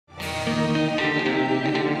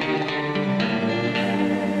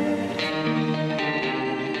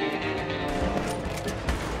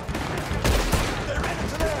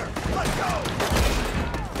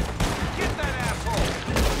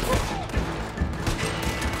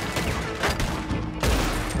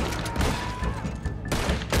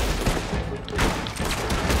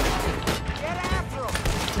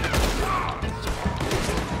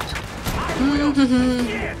Ich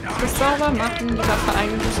muss sauber machen, die Waffe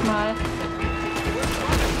eigentlich mal.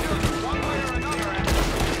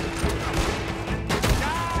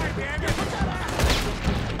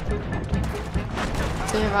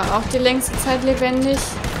 Der war auch die längste Zeit lebendig.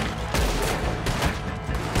 Ist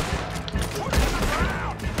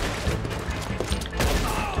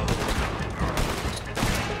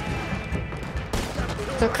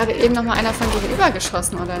doch gerade eben noch mal einer von gegenüber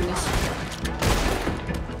geschossen, oder nicht?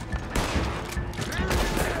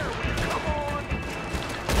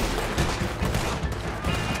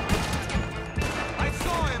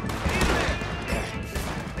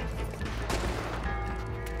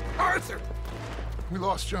 We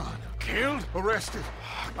lost John. Killed? Arrested.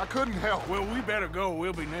 I couldn't help. Well, we better go.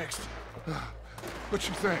 We'll be next. What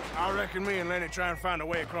you think? I reckon me and Lenny try and find a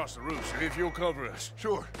way across the roof, if you'll cover us.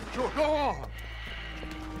 Sure. Go on.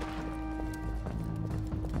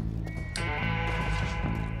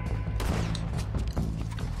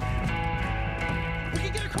 We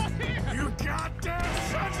can get across here! You goddamn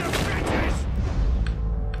sons of bitches!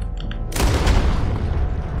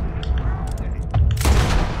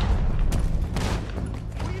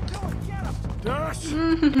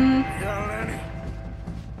 Yeah, Lenny.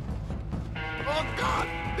 Oh, God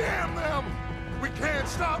damn them! We can't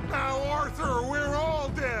stop now, Arthur, or we're all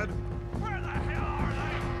dead. Where the hell are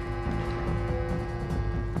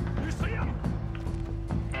they? You see them?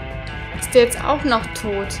 Ist der jetzt auch noch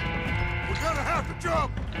tot? We're gonna have to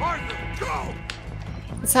jump. Arthur, go!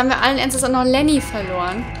 Jetzt haben wir allen Ernstes auch noch Lenny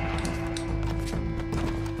verloren.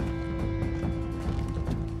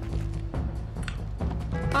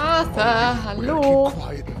 Arthur, hallo. Keep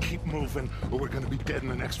quiet and keep moving, or we're gonna be dead in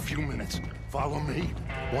the next few minutes. Follow me,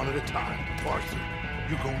 one at a time. Arthur,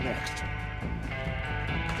 you go next.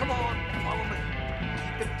 Come on, follow me.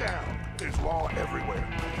 Keep it down. There's law everywhere.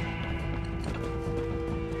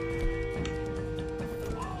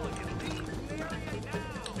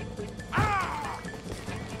 Ah!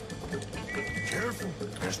 Careful.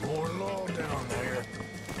 There's more law down there.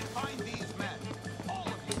 Find these men. All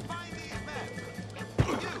of you, find these men.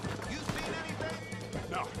 You seen anything?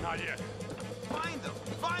 No, not yet. Find them.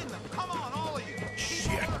 Find them. Come on, all of you.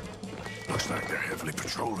 Shit. Looks like they're heavily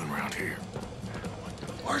patrolling around here.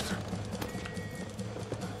 Arthur!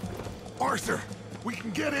 Arthur! We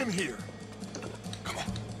can get in here! Come on.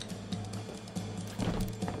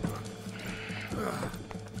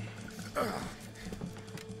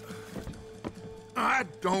 I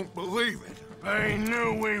don't believe it. They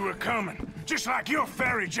knew we were coming. Just like your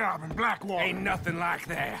ferry job in Blackwater. Ain't nothing like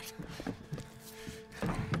that.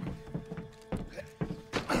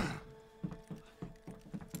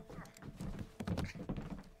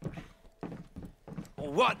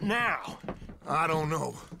 What now? I don't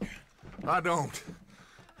know. I don't.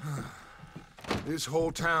 This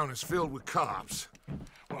whole town is filled with cops.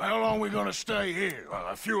 Well, how long we gonna stay here?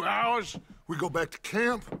 A few hours? We go back to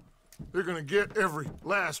camp, they're gonna get every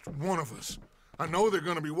last one of us. I know they're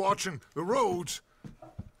gonna be watching the roads.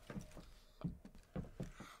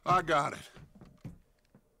 I got it.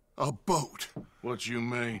 A boat. What you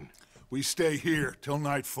mean? We stay here till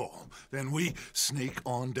nightfall. Then we sneak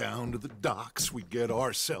on down to the docks. We get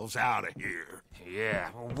ourselves out of here. Yeah,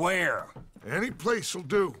 where? Any place'll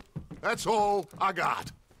do. That's all I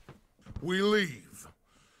got. We leave.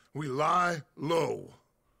 We lie low.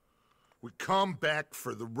 We come back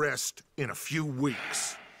for the rest in a few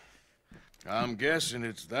weeks. I'm guessing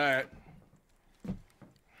it's that.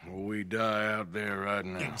 Or we die out there right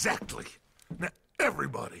now. Exactly. Now,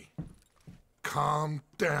 everybody, calm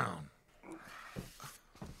down.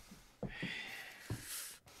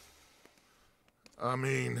 I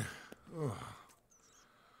mean,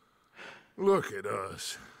 look at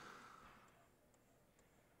us.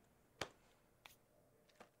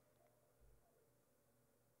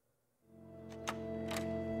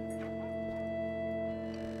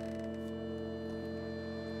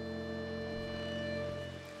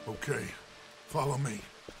 Okay, follow me,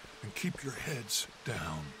 and keep your heads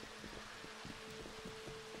down.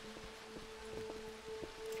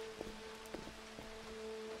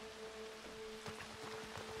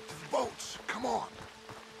 To the boats, come on.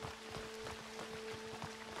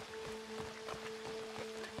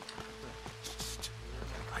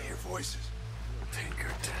 I hear voices.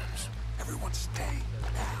 Pinkertons. Everyone stay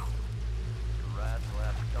down. The rats will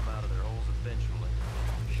have to come out of their holes eventually.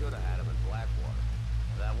 Should have had them in Blackwater.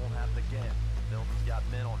 That won't happen again. Milton's got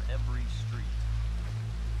men on every street.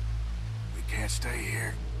 We can't stay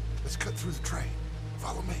here. Let's cut through the train.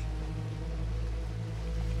 Follow me.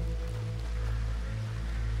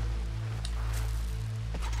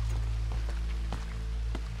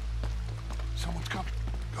 Someone's coming.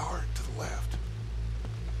 Guard to the left.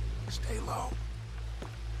 Stay low.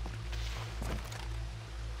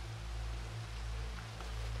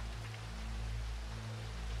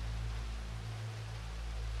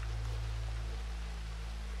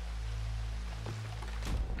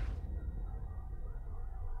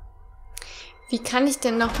 Wie kann ich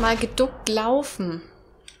denn noch mal geduckt laufen?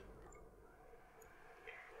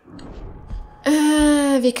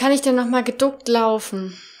 Wie kann ich denn noch mal geduckt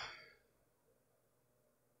laufen?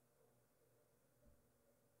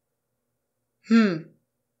 To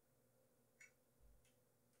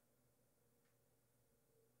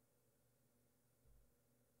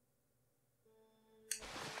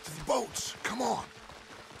the boats. Come on.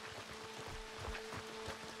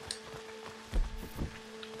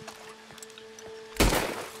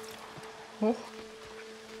 Hoch.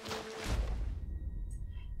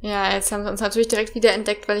 Ja, jetzt haben sie uns natürlich direkt wieder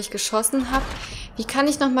entdeckt, weil ich geschossen habe. Wie kann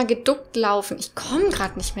ich nochmal geduckt laufen? Ich komme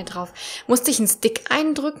gerade nicht mehr drauf. Musste ich einen Stick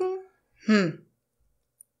eindrücken?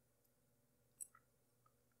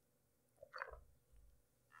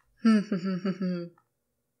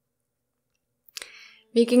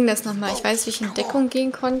 Wie ging das nochmal? Ich weiß, wie ich in Deckung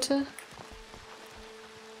gehen konnte.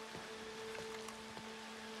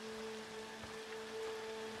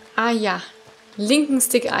 Ah ja, linken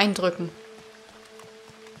Stick eindrücken.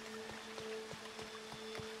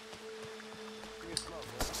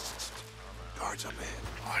 Guards up ahead.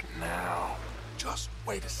 What now? Just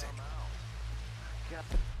wait a second.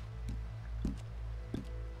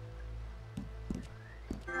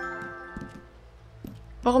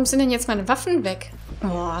 Warum sind denn jetzt meine Waffen weg?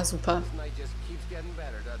 Oh, super.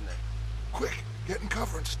 Quick, get in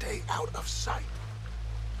cover and stay out of sight.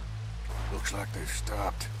 Looks like they've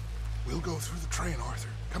stopped. We'll go through the train, Arthur.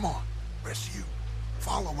 Come on, rest you.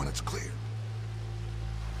 Follow when it's clear.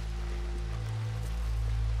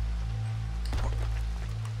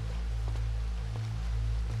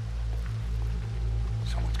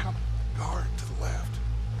 Someone's coming. Guard to the left.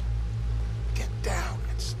 Get down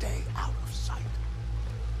and stay out of sight.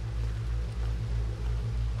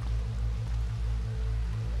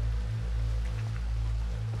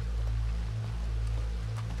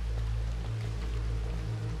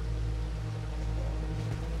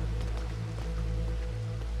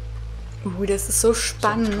 Das ist so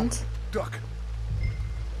spannend. Duck.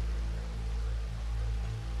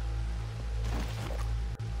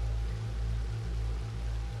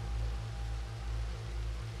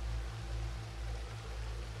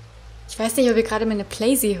 Ich weiß nicht, ob ihr gerade meine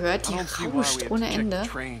Playsee hört. Die rauscht ohne Ende.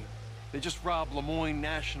 They just robbed Lemoyne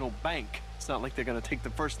National Bank. It's not like they're gonna take the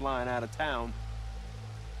first line out of town.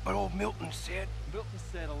 But old Milton said... Milton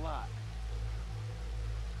said a lot.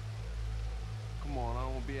 Come on, I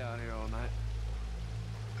don't want to be out here all night.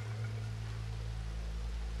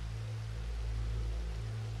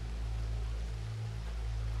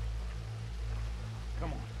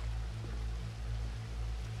 Come on.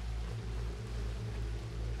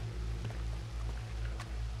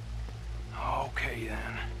 Okay,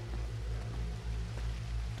 then.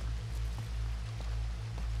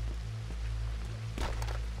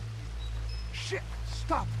 Shit!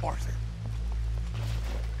 Stop, Arthur!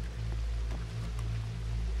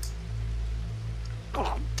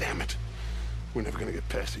 Oh, damn it. We're never gonna get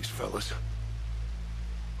past these fellas.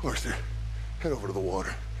 Arthur, head over to the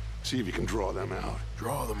water. See if you can draw them out.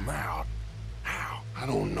 Draw them out? How? I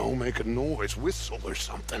don't know, make a noise, whistle or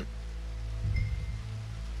something.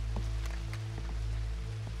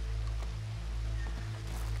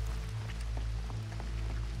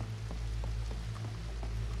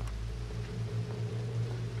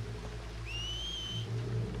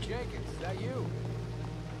 Jenkins, is that you?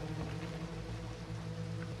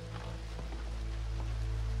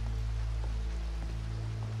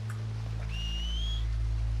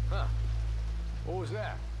 Huh. What was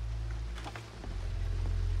that?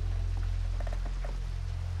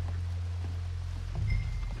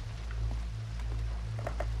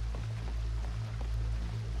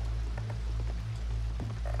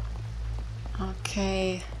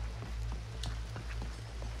 Okay.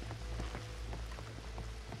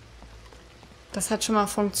 Das hat schon mal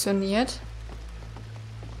funktioniert.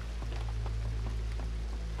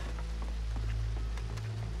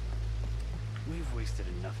 We've wasted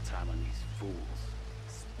enough time on these fools.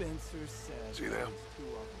 Spencer said. See them?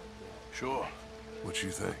 Sure. What you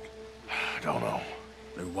think? I don't know.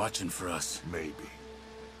 They're watching for us. Maybe.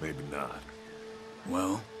 Maybe not.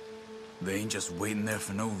 Well, they ain't just waiting there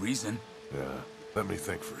for no reason. Yeah. Let me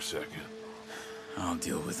think for a second. I'll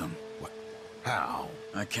deal with them. What? How?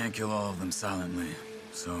 I can't kill all of them silently,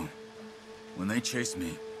 so... when they chase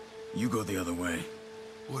me, you go the other way.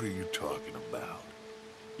 What are you talking about?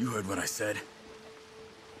 You heard what I said.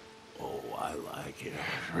 Oh, I like it.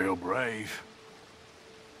 Real brave.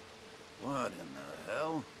 What in the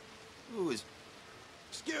hell? Who is...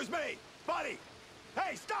 Excuse me, buddy!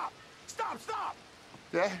 Hey, stop! Stop, stop!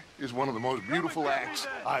 That is one of the most beautiful acts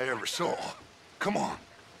I ever saw. Come on.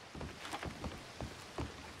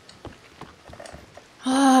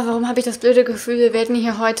 Oh, warum habe ich das blöde Gefühl, wir werden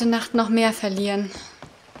hier heute Nacht noch mehr verlieren?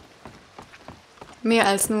 Mehr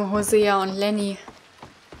als nur Hosea und Lenny.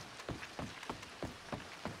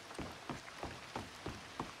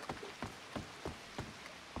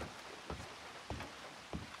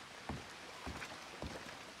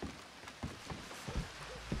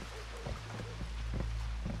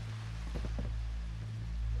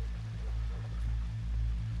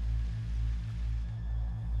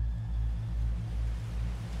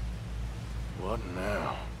 What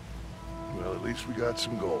now? Well, at least we got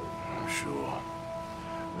some gold. I'm sure.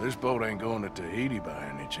 This boat ain't going to Tahiti by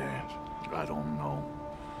any chance. I don't know.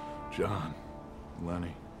 John,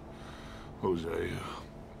 Lenny, Hosea,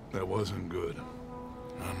 that wasn't good.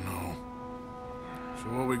 I know. So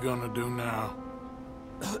what are we gonna do now?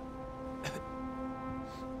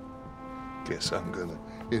 Guess I'm gonna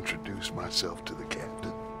introduce myself to the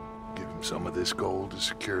captain. Give him some of this gold to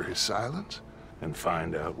secure his silence, and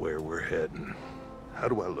find out where we're heading. How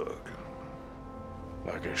do I look?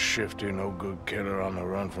 Like a shifty, no-good killer on the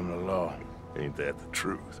run from the law. Ain't that the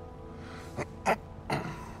truth?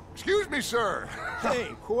 Excuse me, sir. Hey,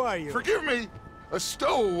 who are you? Forgive me. A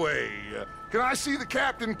stowaway. Can I see the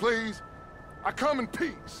captain, please? I come in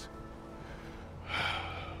peace.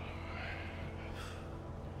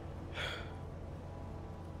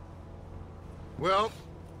 Well,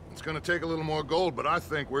 it's gonna take a little more gold, but I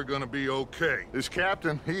think we're gonna be okay. This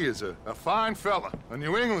captain, he is a fine fella, a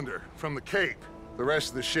New Englander from the Cape. The rest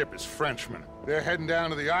of the ship is Frenchmen. They're heading down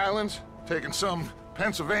to the islands, taking some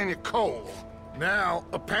Pennsylvania coal. Now,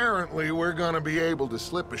 apparently, we're gonna be able to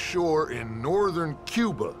slip ashore in northern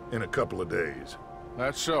Cuba in a couple of days.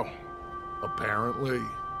 That's so. Apparently.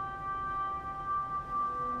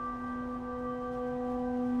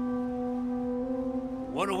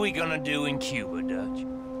 What are we gonna do in Cuba, Dutch?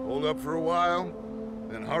 Hold up for a while,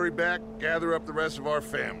 then hurry back, gather up the rest of our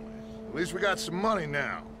families. At least we got some money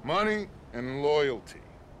now. Money and loyalty.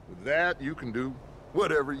 With that, you can do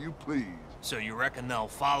whatever you please. So you reckon they'll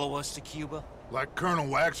follow us to Cuba? Like Colonel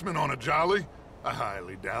Waxman on a jolly? I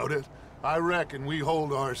highly doubt it. I reckon we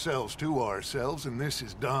hold ourselves to ourselves, and this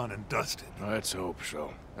is done and dusted. Let's hope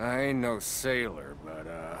so. I ain't no sailor, but,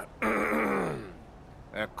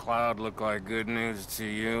 that cloud look like good news to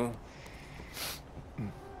you?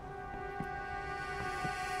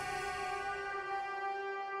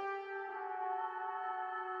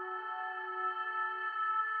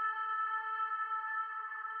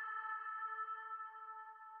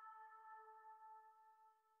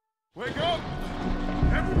 Wake up!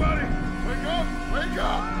 Everybody! Wake up! Wake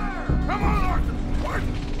up! Come on, Arthur!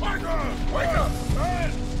 Wake up! Wake up!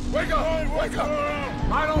 Wake up! Wake up!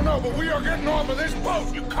 I don't know, but we are getting off of this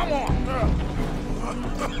boat! You come on!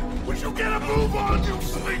 Would you get a move on, you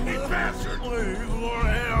sleepy bastard? Please, you go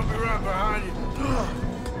ahead, I'll be right behind you.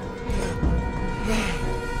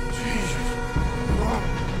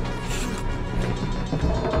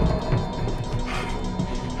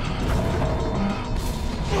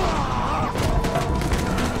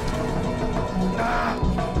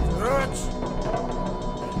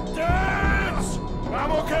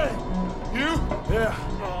 I'm okay. You? Yeah.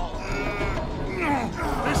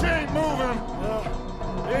 This ain't moving.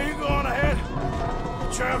 Yeah, you go on ahead.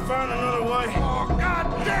 Try and find another way. Oh, God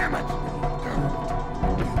damn it!